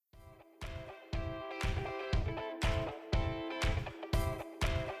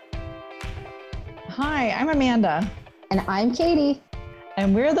Hi, I'm Amanda. And I'm Katie.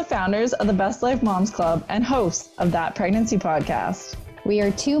 And we're the founders of the Best Life Moms Club and hosts of That Pregnancy Podcast. We are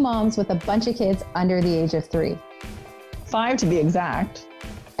two moms with a bunch of kids under the age of 3. 5 to be exact.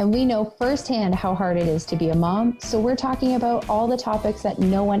 And we know firsthand how hard it is to be a mom, so we're talking about all the topics that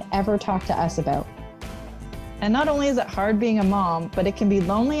no one ever talked to us about. And not only is it hard being a mom, but it can be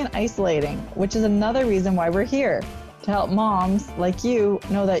lonely and isolating, which is another reason why we're here, to help moms like you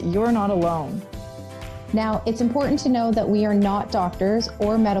know that you're not alone. Now, it's important to know that we are not doctors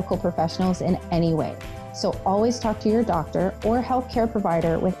or medical professionals in any way. So always talk to your doctor or healthcare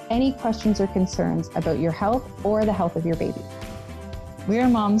provider with any questions or concerns about your health or the health of your baby. We are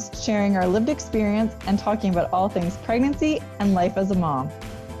moms sharing our lived experience and talking about all things pregnancy and life as a mom.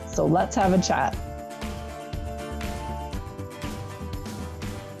 So let's have a chat.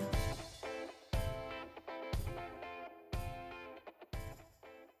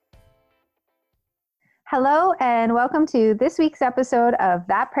 Hello, and welcome to this week's episode of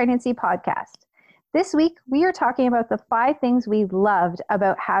That Pregnancy Podcast. This week, we are talking about the 5 things we loved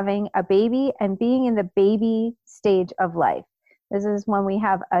about having a baby and being in the baby stage of life. This is when we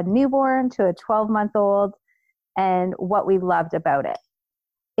have a newborn to a 12-month-old and what we loved about it.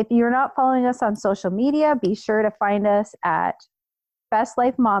 If you're not following us on social media, be sure to find us at Best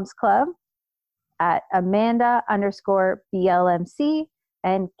Life Moms Club, at Amanda_BLMC,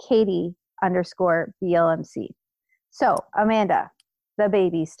 and Katie_BLMC. So, Amanda, the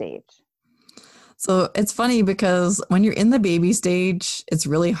baby stage. So it's funny because when you're in the baby stage, it's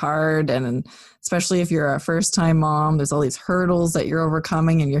really hard. And especially if you're a first-time mom, there's all these hurdles that you're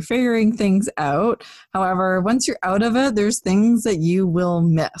overcoming and you're figuring things out. However, once you're out of it, there's things that you will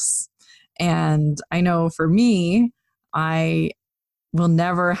miss. And I know for me, I will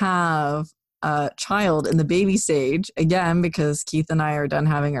never have a child in the baby stage again because Keith and I are done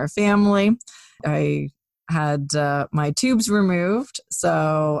having our family. I had my tubes removed,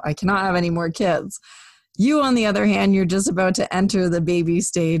 so I cannot have any more kids. You, on the other hand, you're just about to enter the baby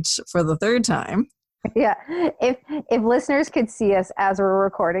stage for the 3rd time. Yeah, if listeners could see us as we're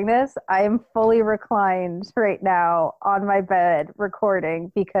recording this, I am fully reclined right now on my bed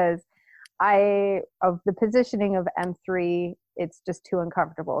recording because of the positioning of M3, it's just too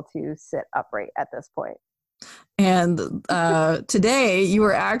uncomfortable to sit upright at this point. And today you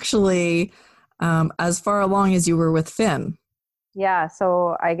were actually as far along as you were with Finn. Yeah,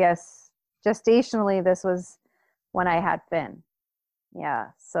 so I guess gestationally this was when I had Finn. Yeah,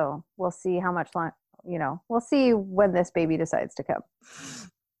 so we'll see how much long, we'll see when this baby decides to come.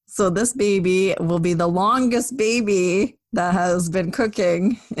 So this baby will be the longest baby that has been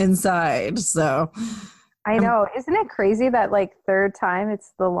cooking inside. So I know. Isn't it crazy that 3rd time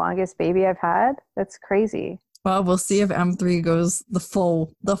it's the longest baby I've had? That's crazy. Well, we'll see if M3 goes the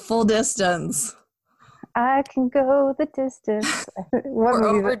full distance. I can go the distance. We're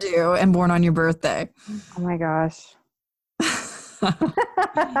overdue and born on your birthday. Oh my gosh.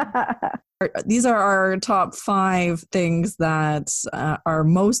 These are our top 5 things that are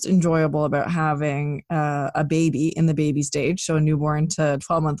most enjoyable about having a baby in the baby stage, so a newborn to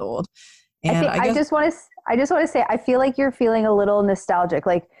 12-month-old. And I just want to say, I feel like you're feeling a little nostalgic,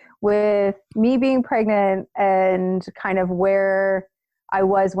 like with me being pregnant and kind of where I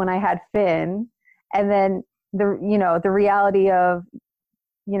was when I had Finn, and then the reality of,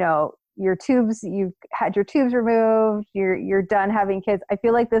 your tubes, you've had your tubes removed, you're done having kids. I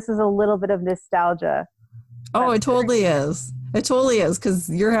feel like this is a little bit of nostalgia. Oh, it totally is. It totally is,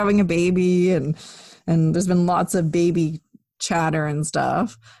 because you're having a baby and there's been lots of baby chatter and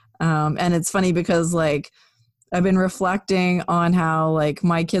stuff. And it's funny because I've been reflecting on how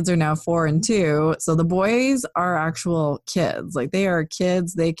my kids are now 4 and 2. So the boys are actual kids. They are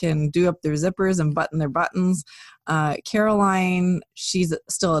kids. They can do up their zippers and button their buttons. Caroline, she's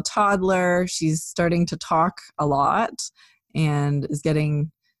still a toddler. She's starting to talk a lot and is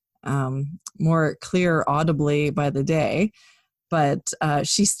getting more clear audibly by the day. But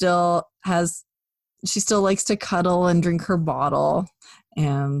she still likes to cuddle and drink her bottle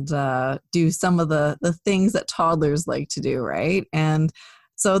and do some of the things that toddlers like to do, right? And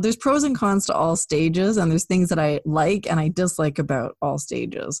so there's pros and cons to all stages, and there's things that I like and I dislike about all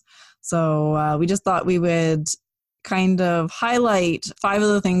stages. So we just thought we would kind of highlight 5 of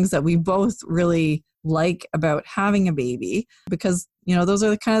the things that we both really like about having a baby, because, those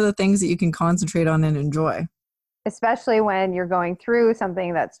are kind of the things that you can concentrate on and enjoy. Especially when you're going through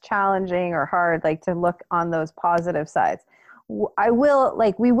something that's challenging or hard, to look on those positive sides. We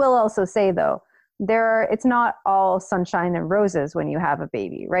will also say though, it's not all sunshine and roses when you have a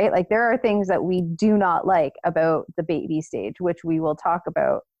baby, right? There are things that we do not like about the baby stage, which we will talk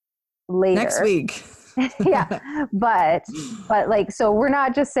about later. Next week. Yeah. But like, so we're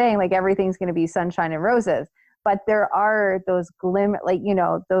not just saying like everything's going to be sunshine and roses, but there are those like, you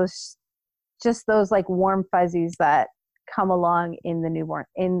know, those like warm fuzzies that come along in the newborn,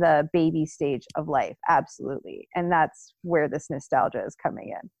 in the baby stage of life. Absolutely. And that's where this nostalgia is coming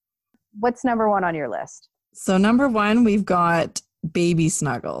in. What's number one on your list? So number one, we've got baby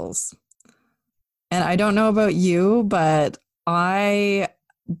snuggles. And I don't know about you, but I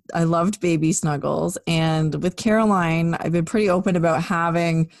loved baby snuggles. And with Caroline, I've been pretty open about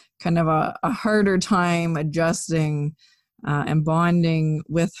having kind of a harder time adjusting and bonding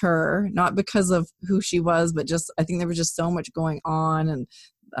with her, not because of who she was, but just I think there was just so much going on, and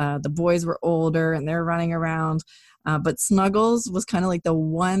the boys were older and they're running around. But snuggles was kind of like the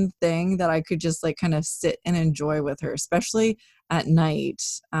one thing that I could just like kind of sit and enjoy with her, especially at night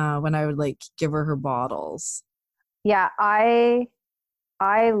when I would like give her bottles. Yeah, I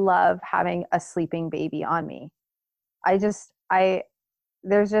love having a sleeping baby on me.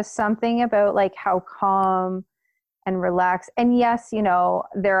 There's just something about like how calm and relaxed. And yes, you know,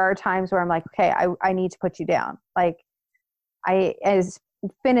 there are times where I'm like, okay, I need to put you down. Like as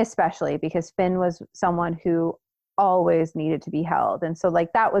Finn, especially because Finn was someone who always needed to be held. And so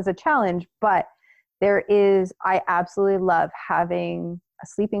like that was a challenge, but I absolutely love having a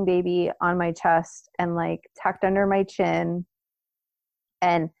sleeping baby on my chest and like tucked under my chin.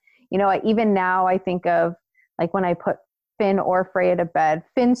 And, you know, even now I think of like when I put Finn or Freya to bed,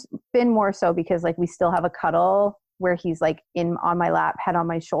 Finn more so because like we still have a cuddle where he's like on my lap, head on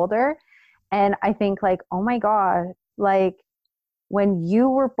my shoulder. And I think like, oh my God, like when you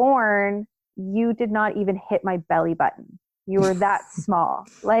were born, you did not even hit my belly button. You were that small.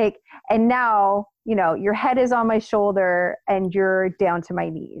 Like, and now, you know, your head is on my shoulder and you're down to my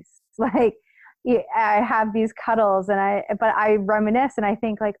knees. Like, I have these cuddles but I reminisce and I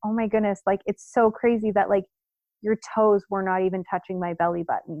think like, oh my goodness, like it's so crazy that like your toes were not even touching my belly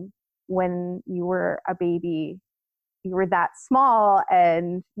button when you were a baby. You were that small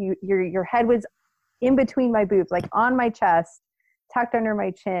and your head was in between my boobs, like on my chest, tucked under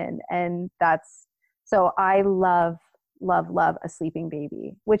my chin. And so I love a sleeping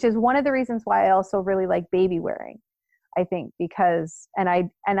baby, which is one of the reasons why I also really like baby wearing. I think because, and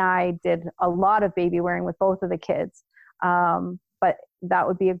I did a lot of baby wearing with both of the kids. But that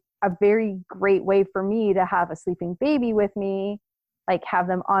would be a very great way for me to have a sleeping baby with me, like have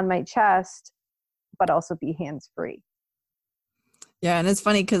them on my chest, but also be hands-free. Yeah, and it's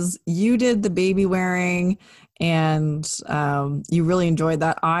funny because you did the baby wearing and you really enjoyed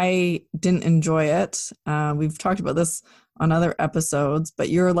that. I didn't enjoy it. We've talked about this on other episodes, but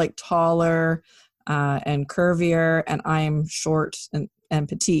you're like taller and curvier, and I'm short and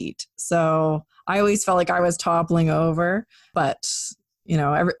petite. So I always felt like I was toppling over, but you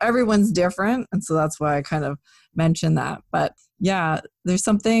know, everyone's different. And so that's why I kind of mentioned that. But yeah, there's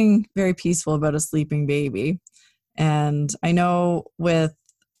something very peaceful about a sleeping baby. And I know with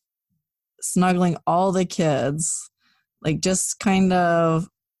snuggling all the kids, like just kind of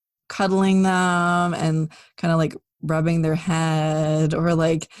cuddling them and kind of like rubbing their head or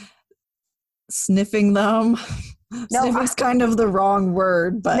like sniffing them. No, Sniffing's kind of the wrong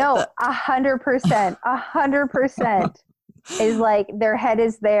word, but no, 100%, 100% is like their head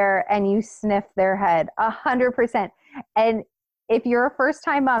is there and you sniff their head, 100%. And if you're a first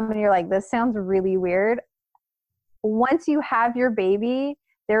time mom and you're like, this sounds really weird, once you have your baby,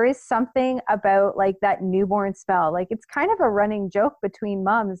 there is something about like that newborn smell. Like it's kind of a running joke between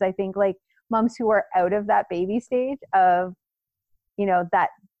moms. I think like moms who are out of that baby stage of, you know, that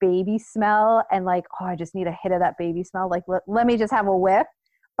baby smell and like, oh, I just need a hit of that baby smell. Like, let me just have a whiff.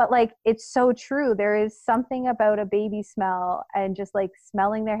 But like, it's so true. There is something about a baby smell and just like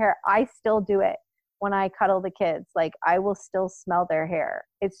smelling their hair. I still do it when I cuddle the kids. Like I will still smell their hair.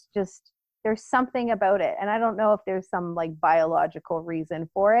 It's just, there's something about it. And I don't know if there's some like biological reason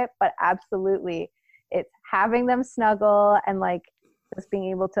for it, but absolutely it's having them snuggle and like just being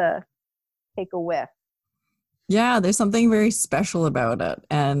able to take a whiff. yeah, there's something very special about it.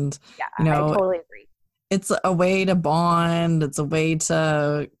 And, Yeah, you know, I totally agree. it's a way to bond. It's a way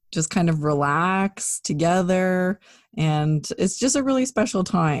to just kind of relax together. And it's just a really special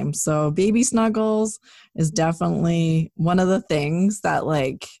time. So baby snuggles is definitely one of the things that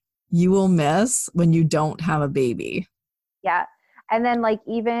like you will miss when you don't have a baby. Yeah. And then like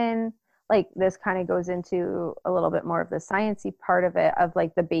even like this kind of goes into a little bit more of the sciencey part of it of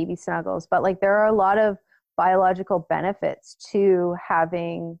like the baby snuggles, but like there are a lot of biological benefits to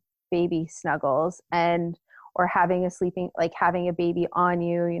having baby snuggles and or having a sleeping, like having a baby on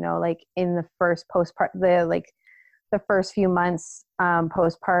you, you know, like in the first the first few months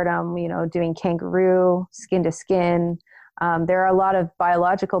postpartum, doing kangaroo, skin to skin. There are a lot of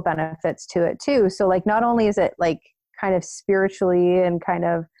biological benefits to it too. So like, not only is it like kind of spiritually and kind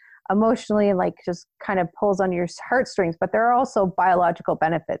of emotionally and like just kind of pulls on your heartstrings, but there are also biological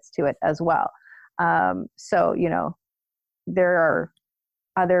benefits to it as well. So, there are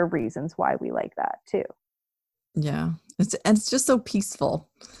other reasons why we like that too. Yeah. It's just so peaceful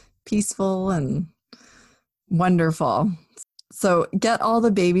and wonderful. So get all the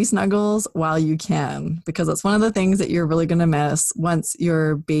baby snuggles while you can, because it's one of the things that you're really going to miss once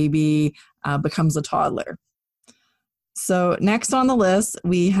your baby becomes a toddler. So next on the list,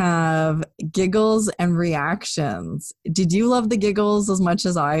 we have giggles and reactions. Did you love the giggles as much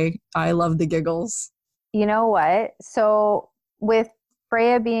as I love the giggles? You know what? So with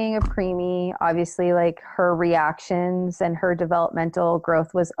Freya being a preemie, obviously like her reactions and her developmental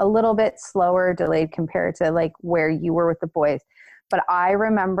growth was a little bit slower, delayed compared to like where you were with the boys. But I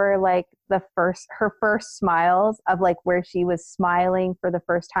remember like her first smiles of like where she was smiling for the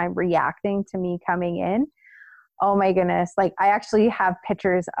first time, reacting to me coming in. Oh my goodness. Like I actually have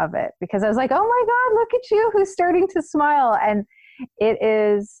pictures of it because I was like, oh my God, look at you who's starting to smile. And it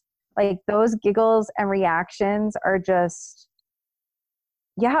is like those giggles and reactions are just,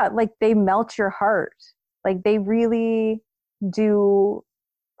 yeah, like they melt your heart. Like they really do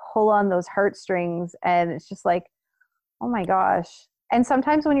pull on those heartstrings. And it's just like, oh my gosh. And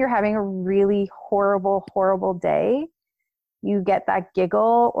sometimes when you're having a really horrible, horrible day, you get that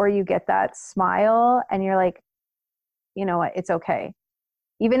giggle or you get that smile and you're like, you know what, it's okay.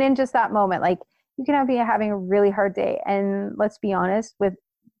 Even in just that moment, like you can be having a really hard day. And let's be honest,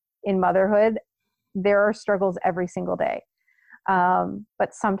 in motherhood, there are struggles every single day.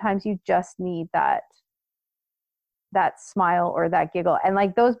 But sometimes you just need that smile or that giggle. And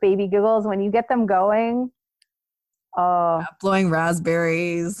like those baby giggles, when you get them going, blowing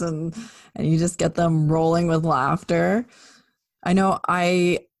raspberries and you just get them rolling with laughter. I know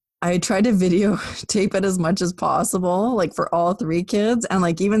I tried to videotape it as much as possible, like for all three kids. And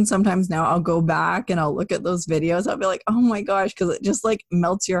like, even sometimes now I'll go back and I'll look at those videos. I'll be like, oh my gosh, because it just like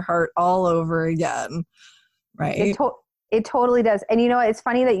melts your heart all over again. Right. It totally does. And it's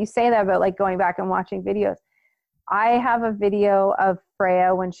funny that you say that about like going back and watching videos. I have a video of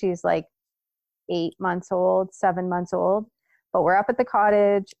Freya when she's like 8 months old, 7 months old, but we're up at the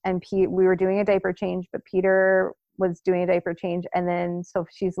cottage and we were doing a diaper change, but Peter was doing a diaper change. And then, so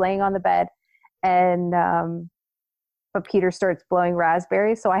she's laying on the bed and, but Peter starts blowing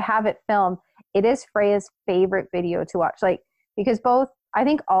raspberries. So I have it filmed. It is Freya's favorite video to watch, like, because I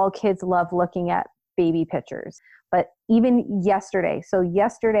think all kids love looking at baby pictures, but even yesterday,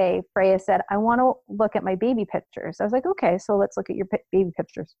 Freya said, I want to look at my baby pictures. I was like, okay, so let's look at your baby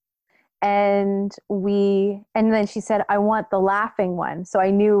pictures. And then she said, I want the laughing one. So I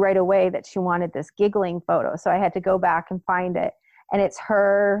knew right away that she wanted this giggling photo. So I had to go back and find it. And it's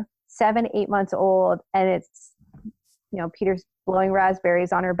her 7, 8 months old. And it's, Peter's blowing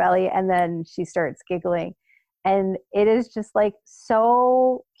raspberries on her belly. And then she starts giggling. And it is just like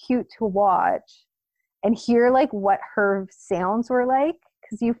so cute to watch and hear like what her sounds were like.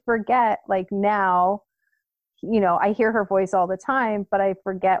 Cause you forget like now, I hear her voice all the time, but I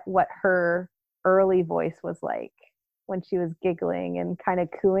forget what her early voice was like when she was giggling and kind of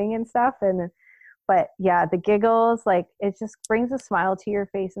cooing and stuff. But yeah, the giggles, like it just brings a smile to your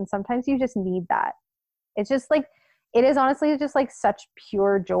face. And sometimes you just need that. It's just like, it is honestly just like such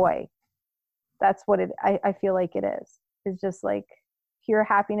pure joy. That's what I feel like it is. It's just like pure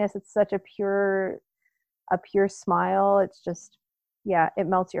happiness. It's such a pure smile. It's just, yeah, it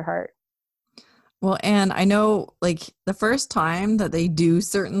melts your heart. Well, and I know like the first time that they do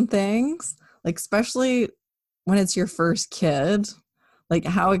certain things, like especially when it's your first kid, like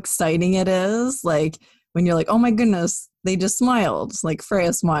how exciting it is. Like when you're like, oh my goodness, they just smiled, like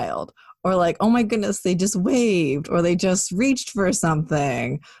Freya smiled. Or like, oh my goodness, they just waved or they just reached for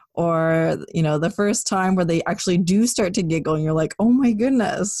something. Or, the first time where they actually do start to giggle and you're like, oh my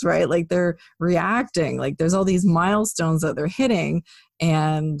goodness, right? Like they're reacting, like there's all these milestones that they're hitting.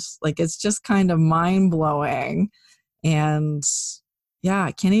 And like, it's just kind of mind blowing. And yeah,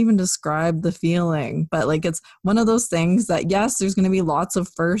 I can't even describe the feeling, but like, it's one of those things that yes, there's going to be lots of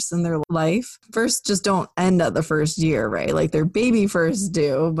firsts in their life. Firsts just don't end at the first year, right? Like their baby firsts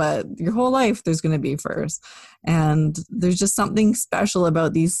do, but your whole life there's going to be firsts. And there's just something special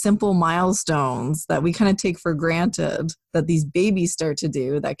about these simple milestones that we kind of take for granted that these babies start to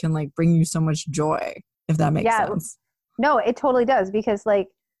do that can like bring you so much joy, if that makes sense. No, it totally does. Because like,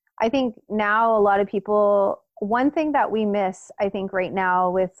 I think now a lot of people, one thing that we miss, I think right now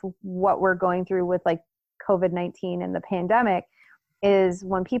with what we're going through with like COVID-19 and the pandemic is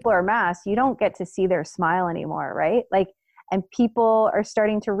when people are masked, you don't get to see their smile anymore, right? Like, and people are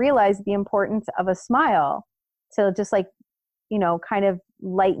starting to realize the importance of a smile to just like, you know, kind of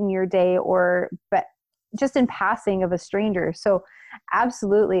lighten your day or but just in passing of a stranger. So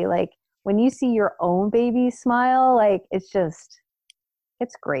absolutely, like when you see your own baby smile, like it's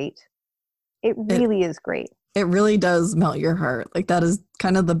great. It really is great. It really does melt your heart. Like that is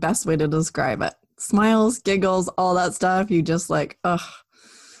kind of the best way to describe it. Smiles, giggles, all that stuff. You just like, ugh.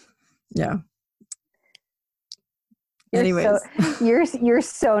 Yeah. You're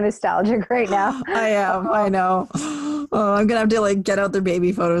so nostalgic right now. I am. I know. Oh, I'm gonna have to like get out their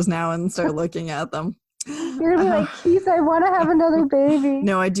baby photos now and start looking at them. You're gonna be like, Keith, I want to have another baby.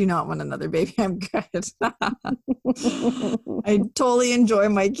 No, I do not want another baby. I'm good. I totally enjoy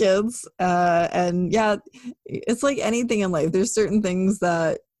my kids. And yeah, it's like anything in life. There's certain things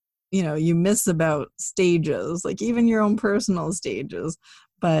that, you know, you miss about stages, like even your own personal stages.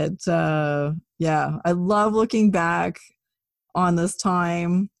 But yeah, I love looking back on this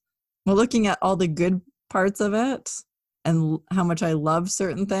time. Well, looking at all the good parts of it and how much I love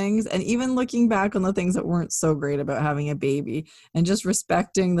certain things, and even looking back on the things that weren't so great about having a baby, and just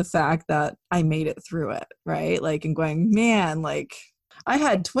respecting the fact that I made it through it, right? Like, and going, man, like I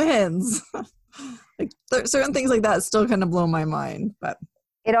had twins. Like certain things like that still kind of blow my mind. But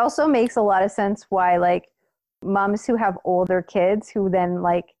it also makes a lot of sense why like moms who have older kids who then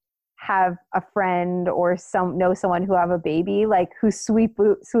like have a friend or know someone who have a baby, like who swoop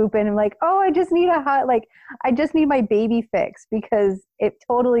in and like, oh, I just need I just need my baby fix, because it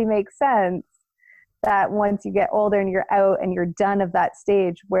totally makes sense that once you get older and you're out and you're done of that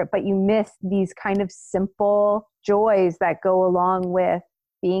stage but you miss these kind of simple joys that go along with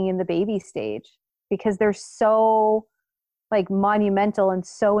being in the baby stage, because they're so like monumental and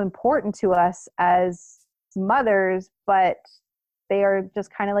so important to us as mothers, but they are just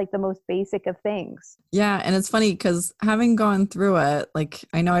kind of like the most basic of things. Yeah. And it's funny because having gone through it, like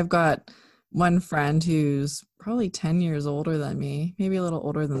I know I've got one friend who's probably 10 years older than me, maybe a little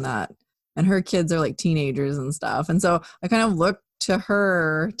older than that. And her kids are like teenagers and stuff. And so I kind of look to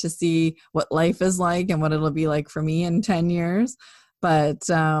her to see what life is like and what it'll be like for me in 10 years. But,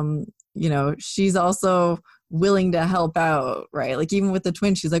 you know, she's also willing to help out, right? Like even with the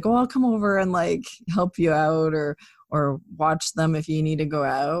twins, she's like, oh, I'll come over and like help you out or watch them if you need to go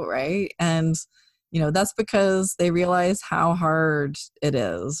out, right? And, you know, that's because they realize how hard it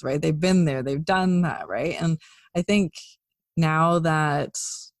is, right? They've been there, they've done that, right? And I think now that,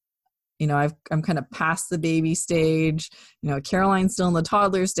 you know, I'm kind of past the baby stage, you know, Caroline's still in the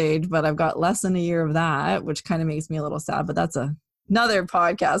toddler stage, but I've got less than a year of that, which kind of makes me a little sad, but that's another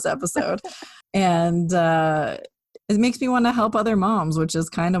podcast episode. And it makes me want to help other moms, which is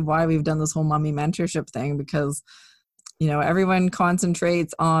kind of why we've done this whole mommy mentorship thing, because you know, everyone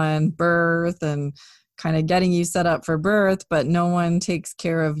concentrates on birth and kind of getting you set up for birth, but no one takes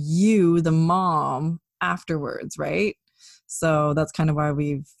care of you, the mom, afterwards, right? So that's kind of why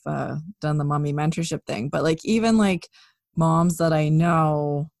we've done the mommy mentorship thing. But like even like moms that I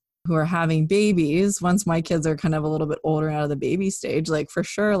know who are having babies, once my kids are kind of a little bit older and out of the baby stage, like for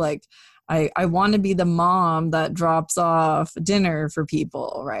sure, like I want to be the mom that drops off dinner for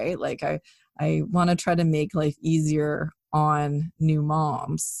people, right? Like I want to try to make life easier on new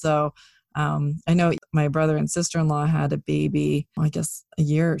moms. So I know my brother and sister-in-law had a baby, I guess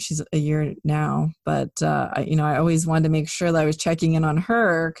she's a year now, but I always wanted to make sure that I was checking in on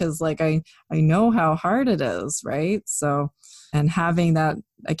her, because like I know how hard it is, right? So, and having that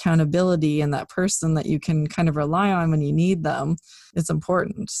accountability and that person that you can kind of rely on when you need them, it's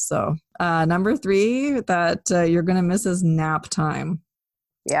important. So number 3 that you're going to miss is nap time.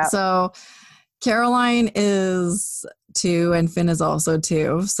 Yeah. So Caroline is 2 and Finn is also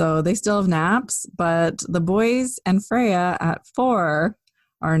 2. So they still have naps, but the boys and Freya at 4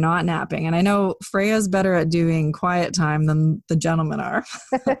 are not napping. And I know Freya's better at doing quiet time than the gentlemen are.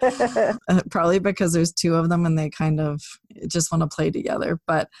 Probably because there's 2 of them and they kind of just want to play together.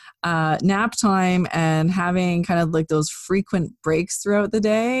 But nap time and having kind of like those frequent breaks throughout the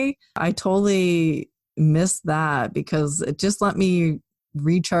day, I totally miss that, because it just let me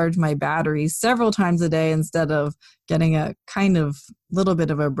recharge my batteries several times a day instead of getting a kind of little bit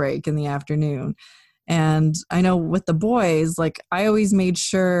of a break in the afternoon. And I know with the boys, like I always made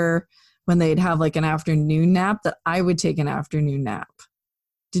sure when they'd have like an afternoon nap that I would take an afternoon nap.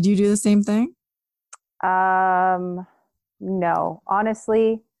 Did you do the same thing? No,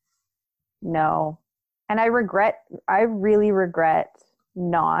 honestly, no. And I really regret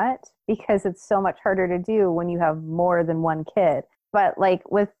not, because it's so much harder to do when you have more than one kid. But like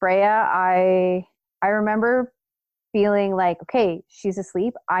with Freya, I I remember feeling like, okay, she's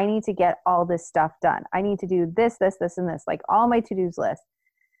asleep. I need to get all this stuff done. I need to do this, this, this, and this, like all my to-dos list.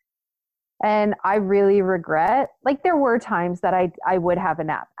 And I really regret, like there were times that I would have a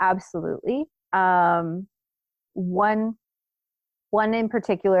nap. Absolutely. One in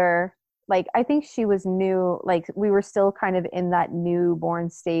particular, like I think she was new, like we were still kind of in that newborn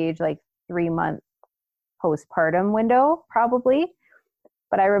stage, like 3-month postpartum window probably.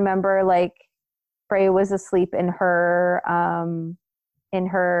 But I remember like Freya was asleep in her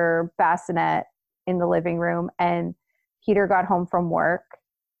bassinet in the living room, and Peter got home from work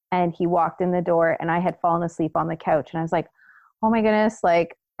and he walked in the door and I had fallen asleep on the couch, and I was like, oh my goodness,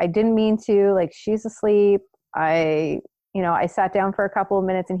 like I didn't mean to, like she's asleep. I sat down for a couple of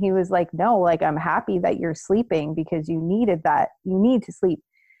minutes and he was like, no, like I'm happy that you're sleeping because you needed that. You need to sleep.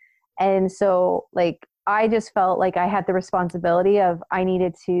 And so like, I just felt like I had the responsibility of, I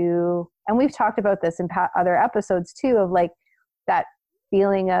needed to, and we've talked about this in other episodes too, of like that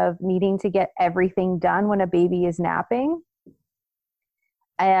feeling of needing to get everything done when a baby is napping.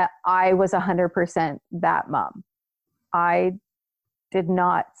 I was 100% that mom. I did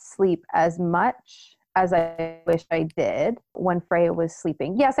not sleep as much as I wish I did when Freya was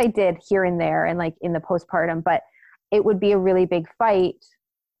sleeping. Yes, I did here and there and like in the postpartum, but it would be a really big fight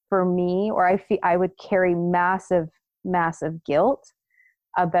for me, or I would carry massive guilt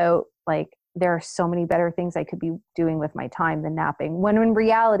about like, there are so many better things I could be doing with my time than napping. When in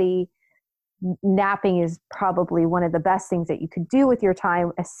reality, napping is probably one of the best things that you could do with your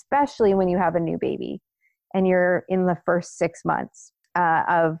time, especially when you have a new baby and you're in the first 6 months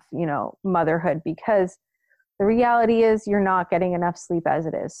of, motherhood, because the reality is you're not getting enough sleep as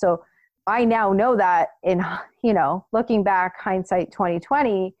it is. So I now know that in, looking back, hindsight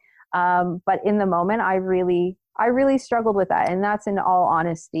 2020, but in the moment, I really struggled with that. And that's in all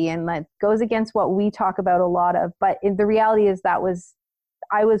honesty. And that goes against what we talk about a lot of, but the reality is I was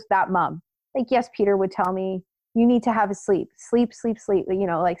that mom. Like, yes, Peter would tell me, you need to have a sleep, like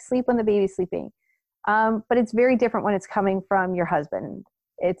sleep when the baby's sleeping. But it's very different when it's coming from your husband.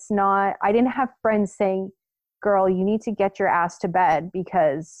 It's not, I didn't have friends saying, girl, you need to get your ass to bed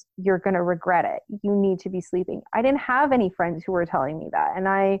because you're going to regret it. You need to be sleeping. I didn't have any friends who were telling me that. And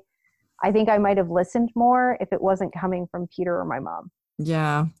I think I might have listened more if it wasn't coming from Peter or my mom.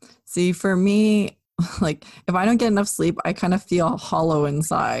 Yeah. See, for me, like if I don't get enough sleep, I kind of feel hollow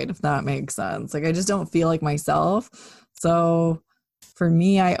inside, if that makes sense. Like I just don't feel like myself. So for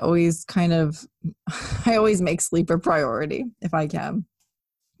me, I always make sleep a priority if I can,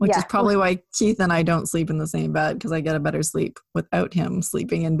 which is probably why Keith and I don't sleep in the same bed, because I get a better sleep without him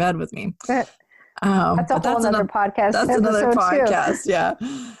sleeping in bed with me. That's a whole other podcast. That's another podcast. Too. Yeah.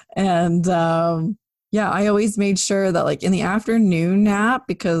 And I always made sure that like in the afternoon nap,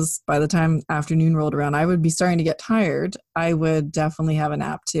 because by the time afternoon rolled around, I would be starting to get tired. I would definitely have a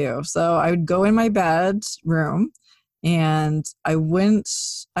nap too. So I would go in my bedroom and I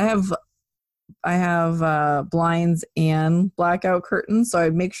have blinds and blackout curtains. So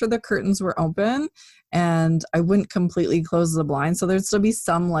I'd make sure the curtains were open and I wouldn't completely close the blinds. So there'd still be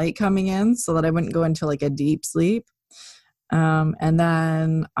some light coming in so that I wouldn't go into like a deep sleep. And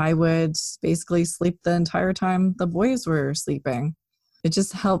then I would basically sleep the entire time the boys were sleeping. It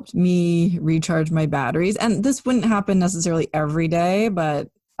just helped me recharge my batteries. And this wouldn't happen necessarily every day, but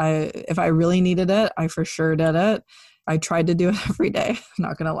if I really needed it, I for sure did it. I tried to do it every day, I'm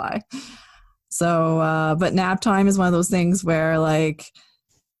not going to lie. So, but nap time is one of those things where like,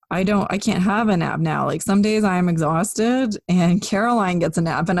 I can't have a nap now. Like some days I am exhausted and Caroline gets a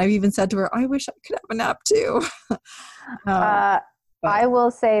nap. And I've even said to her, I wish I could have a nap too. I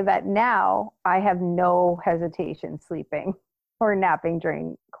will say that now I have no hesitation sleeping or napping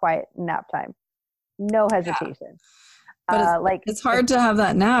during quiet nap time. No hesitation. Yeah. But it's hard to have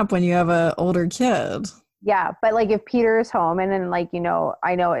that nap when you have an older kid. Yeah. But like if Peter is home and then like,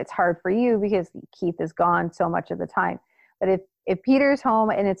 I know it's hard for you because Keith is gone so much of the time. But if Peter's home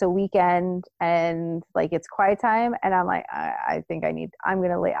and it's a weekend and like it's quiet time and I'm like, I need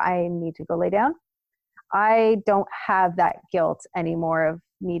to go lay down. I don't have that guilt anymore of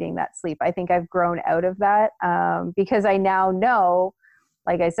needing that sleep. I think I've grown out of that because I now know,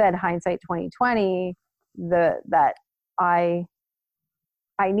 like I said, hindsight 2020, that I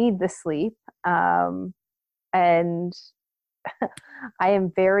need the sleep. And I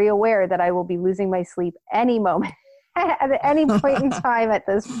am very aware that I will be losing my sleep any moment, at any point in time at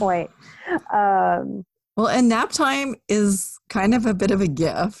this point. Well, and nap time is kind of a bit of a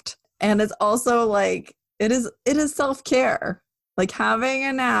gift. And it's also like, it is self-care. Like having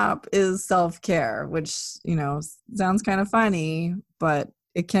a nap is self-care, which, sounds kind of funny, but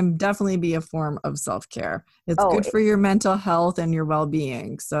it can definitely be a form of self-care. It's Oh, good for your mental health and your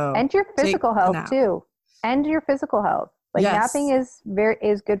well-being. So and your take physical a health nap. too. And your physical health. Like napping Yes.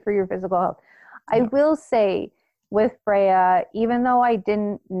 is good for your physical health. I Yeah. will say with Freya, even though I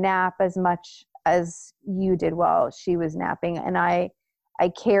didn't nap as much as you did while she was napping, and I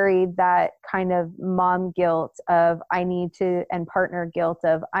carried that kind of mom guilt of I need to, and partner guilt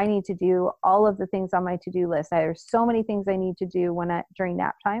of I need to do all of the things on my to-do list. There's so many things I need to do during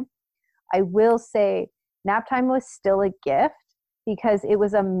nap time. I will say nap time was still a gift because it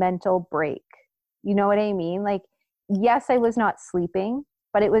was a mental break. You know what I mean? Like, yes, I was not sleeping,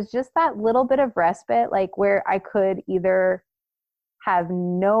 but it was just that little bit of respite, like where I could either have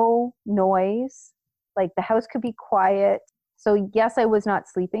no noise, like the house could be quiet. So yes, I was not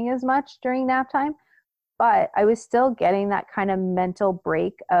sleeping as much during nap time, but I was still getting that kind of mental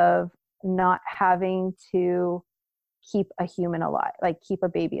break of not having to keep a human alive, like keep a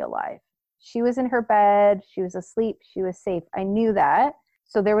baby alive. She was in her bed, she was asleep, she was safe. I knew that.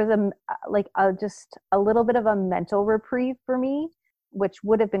 So there was just a little bit of a mental reprieve for me, which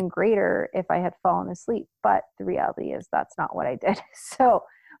would have been greater if I had fallen asleep. But the reality is that's not what I did. So,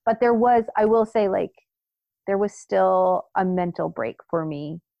 but I will say, like, there was still a mental break for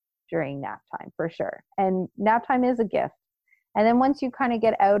me during nap time for sure. And nap time is a gift. And then once you kind of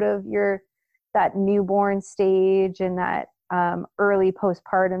get out of that newborn stage and that early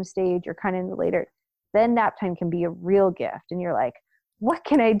postpartum stage, you're kind of in the later, then nap time can be a real gift. And you're like, what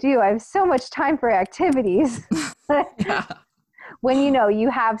can I do? I have so much time for activities. Yeah. When you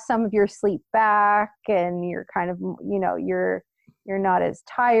have some of your sleep back and you're kind of, you're not as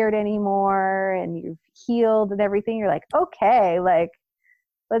tired anymore and you've healed and everything, you're like, okay, like,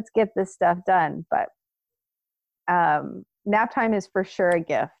 let's get this stuff done. But nap time is for sure a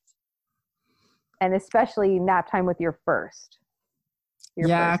gift. And especially nap time with your first.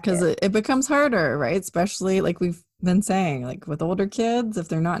 Yeah, because it becomes harder, right? Especially like we've been saying, like with older kids, if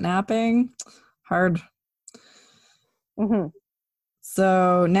they're not napping, hard. Mm-hmm.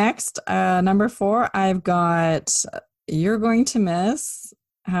 So next, number 4, I've got, you're going to miss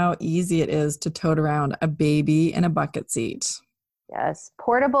how easy it is to tote around a baby in a bucket seat. Yes,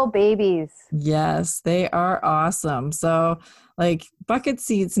 portable babies. Yes, they are awesome. So like bucket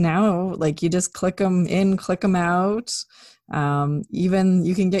seats now, like you just click them in, click them out. Even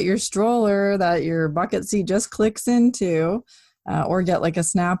you can get your stroller that your bucket seat just clicks into, or get like a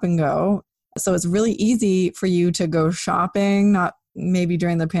snap and go. So it's really easy for you to go shopping. Not maybe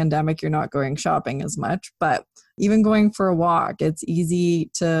during the pandemic, you're not going shopping as much, but even going for a walk, it's easy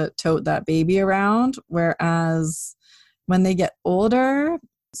to tote that baby around. Whereas when they get older,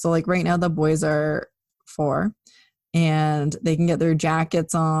 so like right now the boys are 4 and they can get their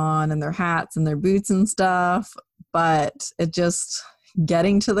jackets on and their hats and their boots and stuff, but it just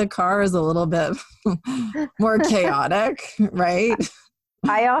getting to the car is a little bit more chaotic, right?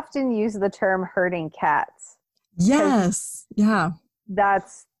 I often use the term herding cats. Yes. Yeah.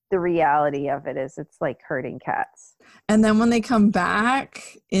 That's the reality of it, is it's like herding cats. And then when they come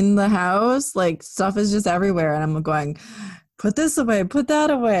back in the house, like stuff is just everywhere. And I'm going, put this away, put that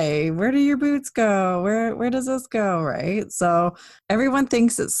away. Where do your boots go? Where does this go? Right. So everyone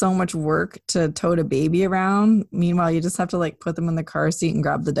thinks it's so much work to tote a baby around. Meanwhile, you just have to like put them in the car seat and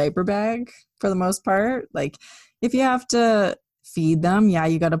grab the diaper bag for the most part. Like if you have to feed them, yeah,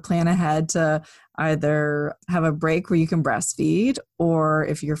 you got to plan ahead to either have a break where you can breastfeed, or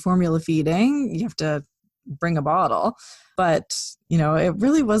if you're formula feeding, you have to bring a bottle. But, it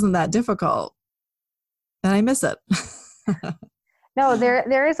really wasn't that difficult. And I miss it. No,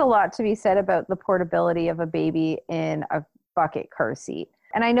 there is a lot to be said about the portability of a baby in a bucket car seat.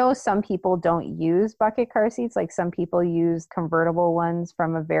 And I know some people don't use bucket car seats, like some people use convertible ones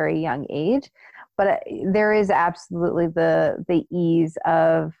from a very young age. But there is absolutely the ease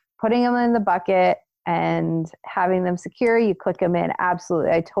of putting them in the bucket and having them secure. You click them in.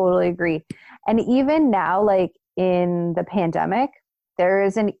 Absolutely. I totally agree. And even now, like in the pandemic, there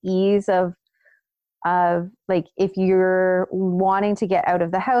is an ease of like if you're wanting to get out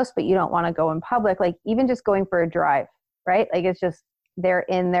of the house, but you don't want to go in public, like even just going for a drive, right? Like it's just, they're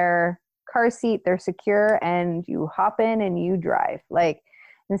in their car seat, they're secure, and you hop in and you drive. Like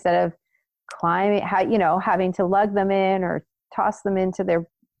instead of climbing, having to lug them in or toss them into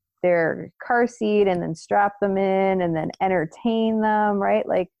their car seat and then strap them in and then entertain them, right?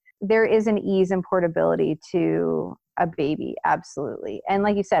 Like there is an ease and portability to a baby. Absolutely. And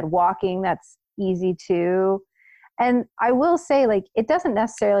like you said, walking, that's easy too. And I will say, like, it doesn't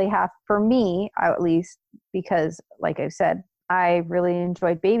necessarily have, for me at least, because like I said, I really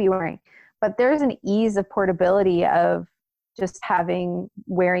enjoyed baby wearing, but there's an ease of portability of just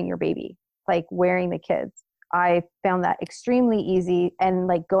wearing your baby, like wearing the kids. I found that extremely easy, and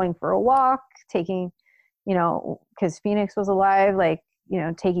like going for a walk, taking, because Phoenix was alive, like,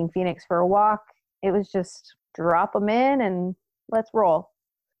 taking Phoenix for a walk. It was just drop them in and let's roll.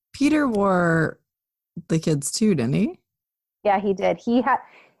 Peter wore the kids too, didn't he? Yeah, he did.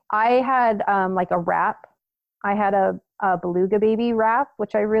 I had like a wrap. I had a Beluga baby wrap,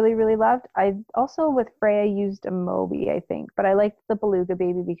 which I really, really loved. I also with Freya used a Moby, I think, but I liked the Beluga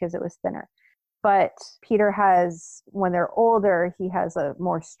baby because it was thinner. But Peter has, when they're older, he has a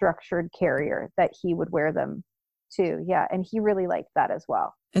more structured carrier that he would wear them to. Yeah, and he really liked that as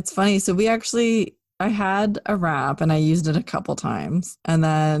well. It's funny. So I had a wrap and I used it a couple times. And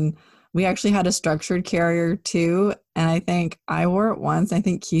then we actually had a structured carrier too. And I think I wore it once. I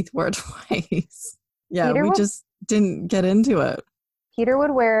think Keith wore it twice. Yeah, just didn't get into it. Peter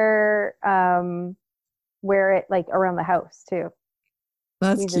would wear it like around the house too.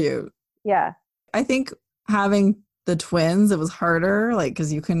 That's cute. Yeah. I think having the twins, it was harder, like,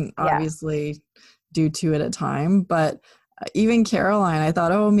 because you couldn't obviously do two at a time. But even Caroline, I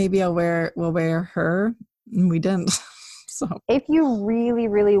thought, oh, maybe we'll wear her. And we didn't. So if you really,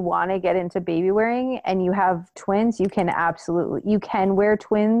 really want to get into baby wearing and you have twins, you can wear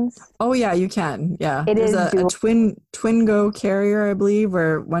twins. Oh yeah, you can. Yeah. There's a Twingo carrier, I believe,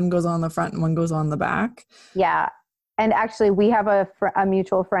 where one goes on the front and one goes on the back. Yeah. And actually we have a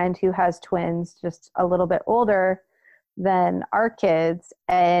mutual friend who has twins, just a little bit older than our kids.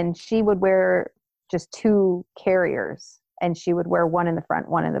 And she would wear just two carriers and she would wear one in the front,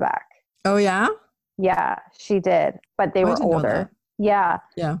 one in the back. Oh yeah? Yeah, she did, but they were older. Yeah.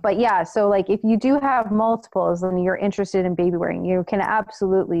 But yeah, so like if you do have multiples and you're interested in baby wearing, you can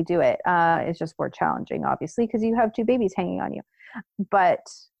absolutely do it. It's just more challenging, obviously, because you have two babies hanging on you. But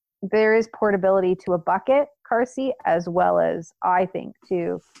there is portability to a bucket car seat, as well as, I think,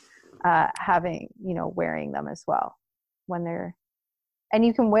 to having, wearing them as well and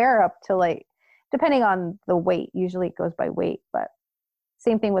you can wear up to, like, depending on the weight. Usually it goes by weight, but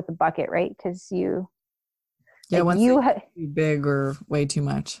same thing with the bucket, right? Because once too big or way too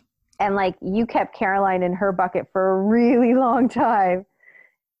much. And like you kept Caroline in her bucket for a really long time,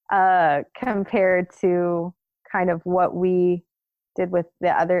 compared to kind of what we did with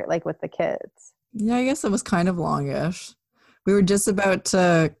the other, like with the kids. Yeah, I guess it was kind of longish. We were just about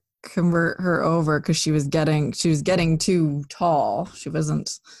to convert her over because she was getting too tall.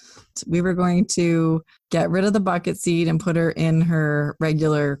 We were going to get rid of the bucket seat and put her in her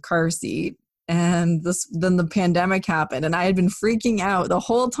regular car seat. And then the pandemic happened, and I had been freaking out the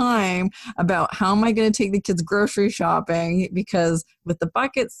whole time about how am I going to take the kids grocery shopping, because with the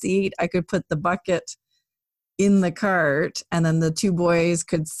bucket seat, I could put the bucket in the cart and then the two boys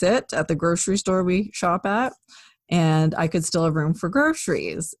could sit at the grocery store we shop at, and I could still have room for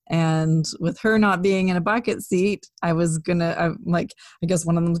groceries. And with her not being in a bucket seat, I'm like, I guess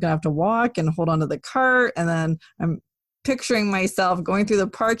one of them's gonna have to walk and hold onto the cart. And then I'm picturing myself going through the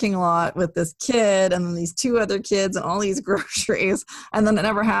parking lot with this kid and then these two other kids and all these groceries. And then it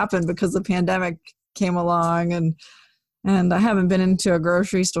never happened because the pandemic came along, and I haven't been into a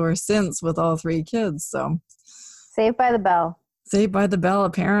grocery store since with all three kids. So Saved by the bell,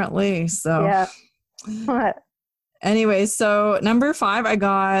 apparently. So yeah. Anyway, so number 5, I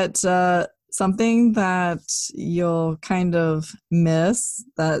got something that you'll kind of miss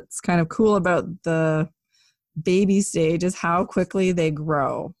that's kind of cool about the baby stage is how quickly they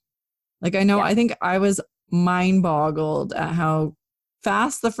grow. Like, I think I was mind boggled at how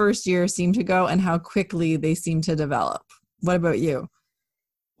fast the first year seemed to go and how quickly they seem to develop. What about you?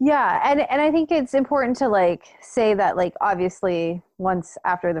 Yeah, and I think it's important to like say that, like, obviously once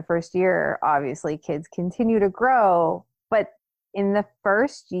after the first year, obviously kids continue to grow, but in the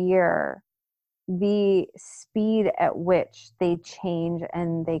first year, the speed at which they change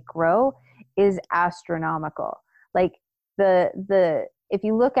and they grow is astronomical. Like the if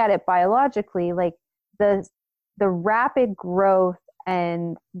you look at it biologically, like the rapid growth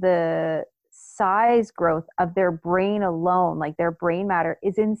and the size growth of their brain alone, like their brain matter,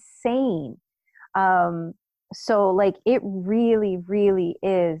 is insane. So like it really, really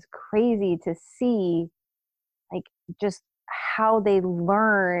is crazy to see, like, just how they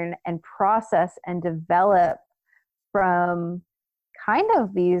learn and process and develop from kind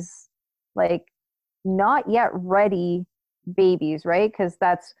of these like not yet ready babies, right? Because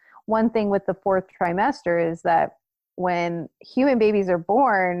that's one thing with the 4th trimester, is that when human babies are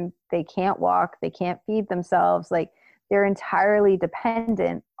born, they can't walk, they can't feed themselves, like they're entirely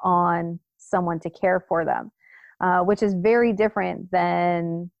dependent on someone to care for them, which is very different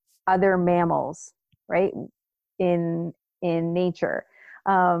than other mammals, right? In in nature.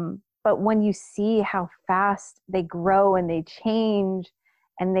 But when you see how fast they grow and they change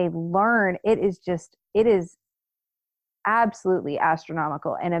and they learn, it is absolutely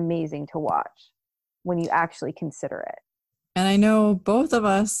astronomical and amazing to watch when you actually consider it. And I know both of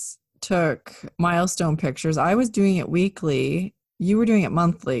us took milestone pictures. I was doing it weekly. You were doing it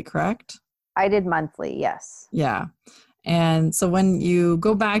monthly, correct? I did monthly, yes. Yeah. And so when you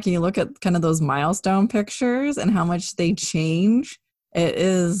go back and you look at kind of those milestone pictures and how much they change, it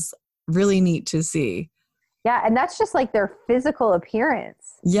is really neat to see. Yeah, and that's just like their physical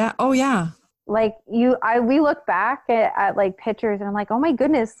appearance. Yeah. Oh, yeah. Like we look back at like pictures and I'm like, oh my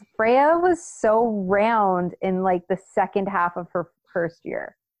goodness, Freya was so round in like the second half of her first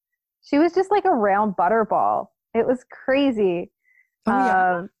year. She was just like a round butterball. It was crazy. Oh,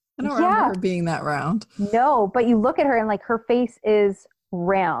 yeah. I don't remember her being that round. No, but you look at her and like her face is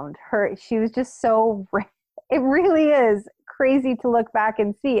round. She was just so it really is crazy to look back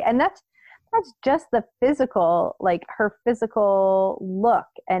and see. And that's just the physical, like her physical look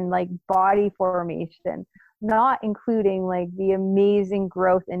and like body formation, not including like the amazing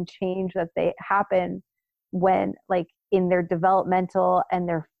growth and change that they happen when like in their developmental and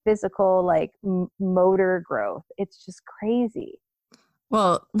their physical like motor growth. It's just crazy.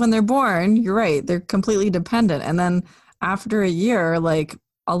 Well, when they're born, you're right, they're completely dependent. And then after a year, like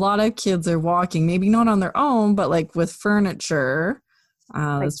a lot of kids are walking, maybe not on their own, but like with furniture.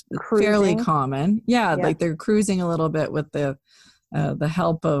 Like it's fairly common. Yeah, like they're cruising a little bit with the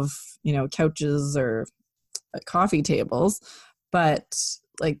help of, couches or coffee tables. But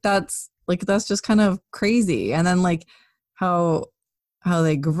that's just kind of crazy. And then like how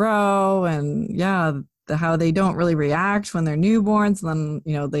they grow and how they don't really react when they're newborns, and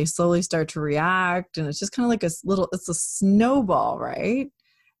then they slowly start to react, and it's just kind of like it's a snowball, right?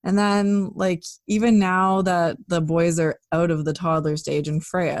 And then like even now that the boys are out of the toddler stage and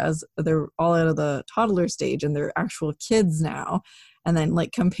Freya's, they're all out of the toddler stage and they're actual kids now, and then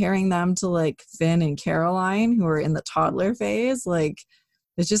like comparing them to like Finn and Caroline who are in the toddler phase, like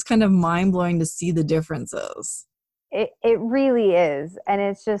it's just kind of mind-blowing to see the differences. It really is. And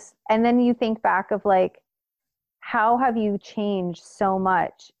it's just, and then you think back of like, how have you changed so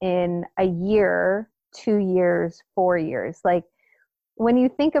much in a year, 2 years, 4 years? Like when you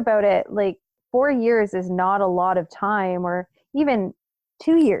think about it, like 4 years is not a lot of time, or even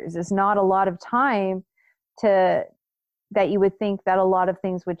 2 years is not a lot of time that you would think that a lot of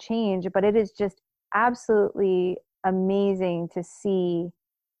things would change, but it is just absolutely amazing to see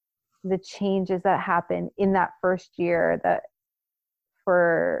the changes that happen in that first year that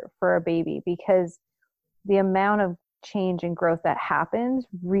for a baby, because the amount of change and growth that happens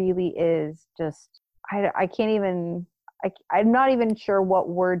really is just, I can't even, I'm not even sure what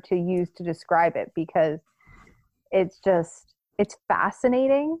word to use to describe it, because it's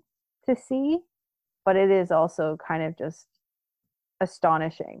fascinating to see, but it is also kind of just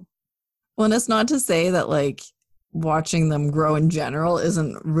astonishing. Well, and it's not to say that like watching them grow in general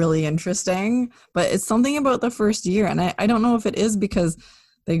isn't really interesting, but it's something about the first year. And I don't know if it is because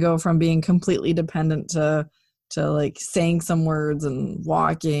they go from being completely dependent to like saying some words and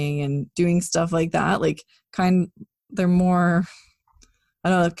walking and doing stuff like that. Like they're more, I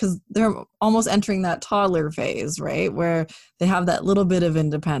don't know, because they're almost entering that toddler phase, right? Where they have that little bit of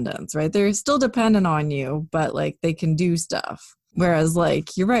independence, right? They're still dependent on you, but like they can do stuff. Whereas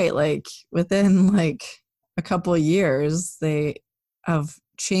like, you're right, like within like a couple of years, they have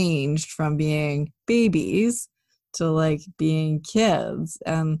changed from being babies to like being kids,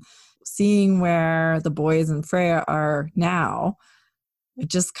 and seeing where the boys and Freya are now, it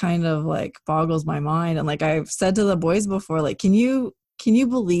just kind of like boggles my mind. And like I've said to the boys before, like, can you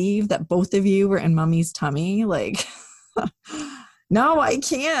believe that both of you were in mommy's tummy? Like, no, I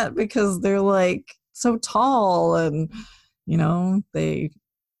can't, because they're like so tall, and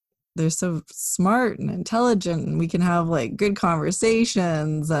they're so smart and intelligent, and we can have like good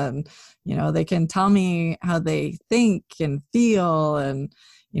conversations, and they can tell me how they think and feel, and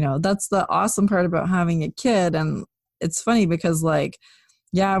that's the awesome part about having a kid. And it's funny because like,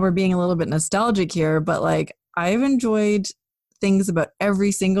 yeah, we're being a little bit nostalgic here, but like I've enjoyed things about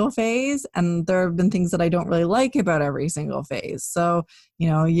every single phase, and there have been things that I don't really like about every single phase. So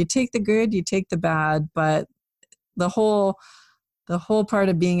you take the good, you take the bad, but the whole part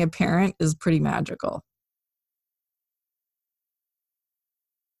of being a parent is pretty magical.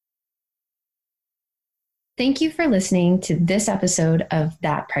 Thank you for listening to this episode of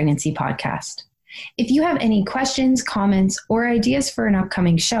That Pregnancy Podcast. If you have any questions, comments, or ideas for an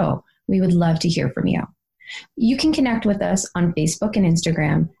upcoming show, we would love to hear from you. You can connect with us on Facebook and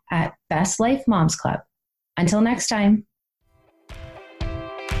Instagram at Best Life Moms Club. Until next time.